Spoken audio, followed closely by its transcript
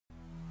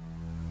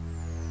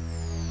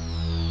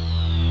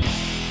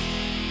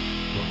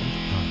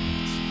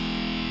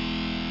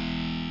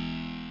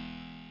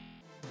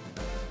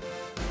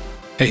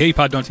Hey,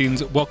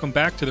 Podnutsians. Welcome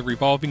back to the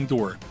Revolving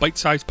Door,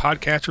 bite-sized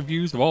podcast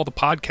reviews of all the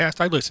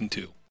podcasts I listen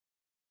to.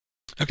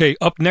 Okay,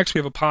 up next we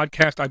have a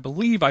podcast I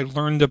believe I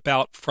learned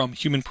about from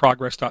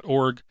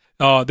humanprogress.org.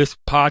 This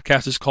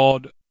podcast is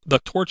called The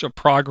Torch of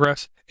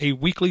Progress, a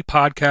weekly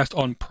podcast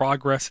on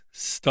progress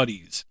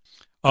studies.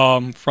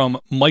 From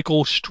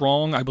Michael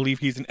Strong. I believe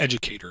he's an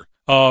educator.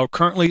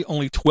 Currently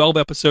only 12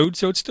 episodes,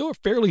 so it's still a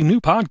fairly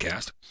new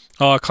podcast.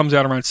 Comes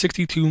out around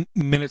 62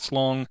 minutes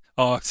long.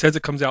 Says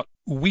it comes out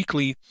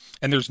weekly,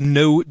 and there's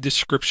no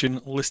description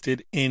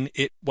listed in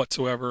it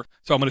whatsoever.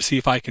 So I'm going to see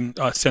if I can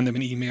send them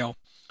an email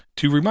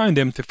to remind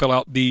them to fill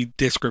out the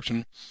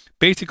description.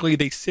 Basically,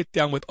 they sit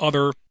down with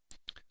other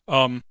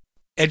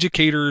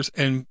educators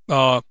and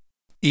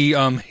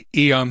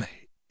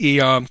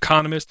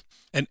economists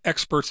and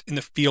experts in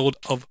the field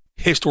of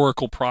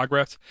historical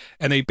progress,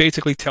 and they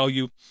basically tell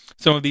you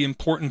some of the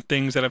important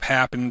things that have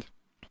happened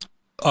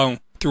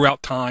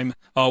throughout time,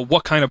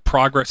 what kind of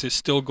progress is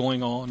still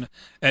going on,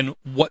 and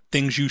what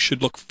things you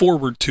should look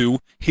forward to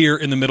here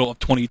in the middle of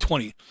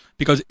 2020,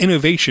 because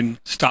innovation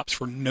stops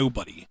for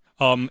nobody.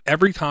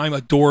 Every time a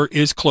door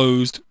is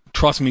closed,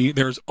 trust me,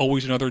 there's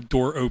always another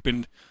door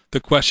opened. The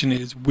question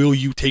is, will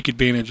you take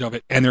advantage of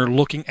it? And they're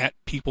looking at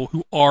people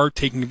who are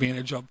taking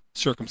advantage of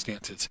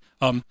circumstances.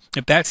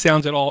 If that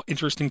sounds at all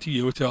interesting to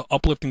you, it's an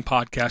uplifting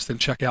podcast, then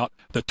check out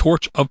The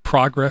Torch of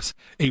Progress,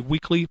 a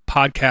weekly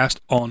podcast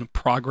on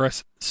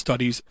progress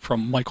studies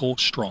from Michael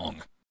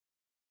Strong.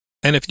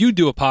 And if you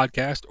do a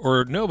podcast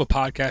or know of a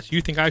podcast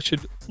you think I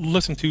should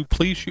listen to,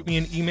 please shoot me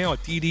an email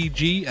at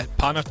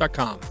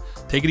ddg@podnuts.com.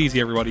 Take it easy,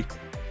 everybody.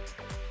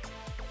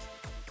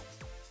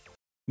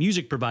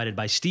 Music provided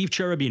by Steve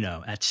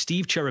Cherubino at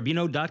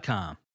stevecherubino.com.